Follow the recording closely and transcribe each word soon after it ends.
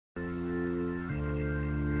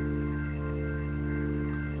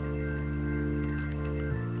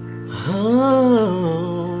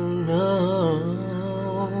Oh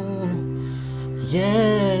no,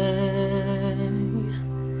 yeah.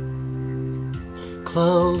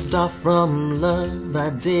 Closed off from love, I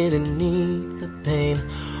didn't need the pain.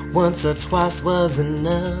 Once or twice was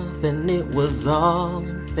enough, and it was all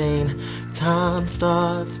in vain. Time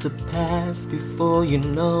starts to pass, before you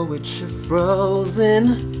know it, you're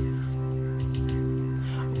frozen.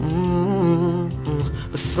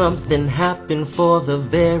 But something happened for the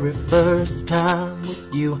very first time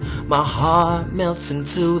with you. My heart melts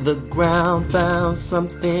into the ground, found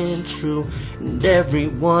something true. And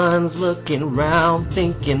everyone's looking round,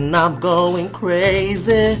 thinking I'm going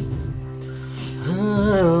crazy.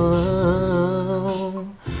 Oh,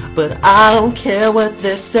 but I don't care what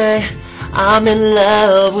they say, I'm in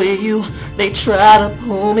love with you. They try to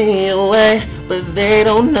pull me away, but they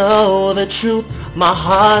don't know the truth. My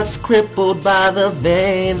heart's crippled by the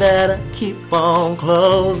vein that I keep on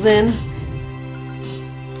closing.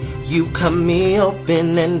 You cut me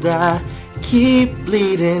open and I keep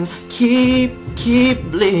bleeding, keep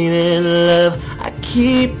bleeding, love. I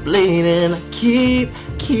keep bleeding, I keep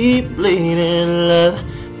bleeding, love.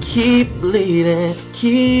 Keep bleeding,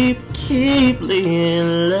 keep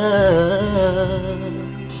bleeding, love.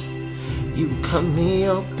 You cut me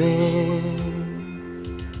open.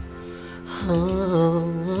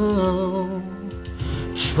 Oh,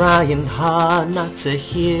 trying hard not to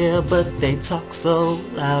hear, but they talk so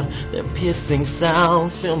loud. Their piercing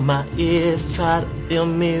sounds fill my ears, try to fill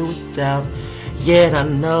me with doubt. Yet I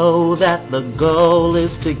know that the goal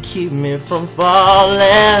is to keep me from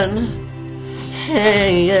falling.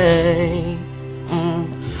 Hey, hey.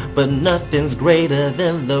 But nothing's greater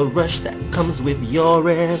than the rush that comes with your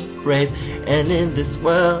embrace. And in this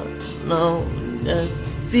world, no one doesn't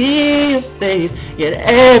see your face. Yet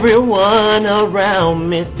everyone around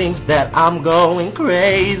me thinks that I'm going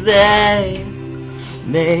crazy.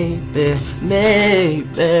 Maybe,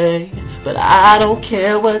 but I don't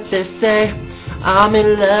care what they say. I'm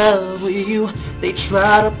in love with you. They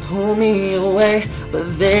try to pull me away,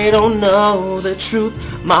 but they don't know the truth.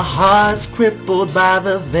 My heart's crippled by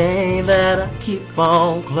the vein that I keep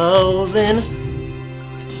on closing.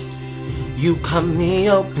 You cut me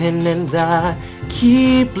open and I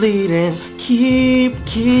keep bleeding, keep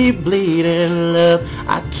bleeding, love.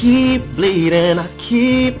 I keep bleeding, I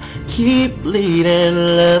keep bleeding,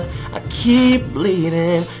 love. I keep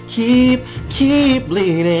bleeding, keep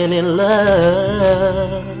bleeding in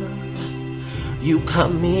love. You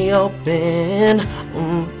cut me open,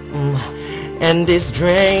 and it's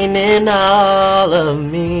draining all of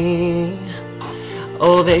me.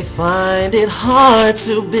 Oh, they find it hard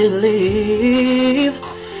to believe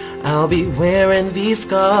I'll be wearing these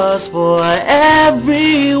scars for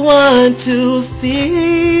everyone to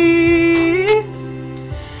see.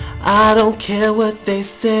 I don't care what they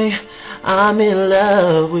say, I'm in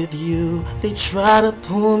love with you. They try to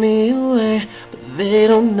pull me away, but they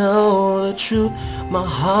don't know the truth. My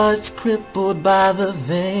heart's crippled by the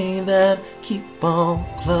vein that keep on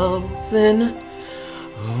closing.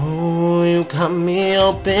 Oh, you cut me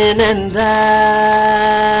open and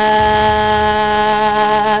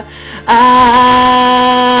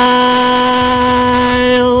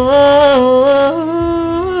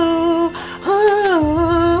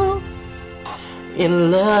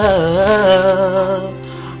in love.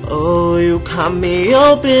 Oh, you cut me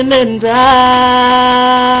open and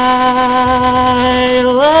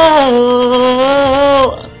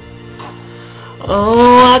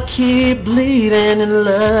oh, I keep bleeding in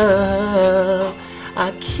love.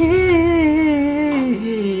 I keep.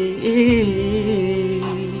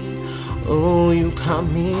 Oh, you cut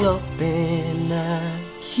me open. I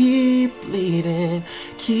keep bleeding,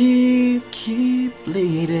 keep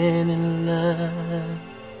bleeding in love.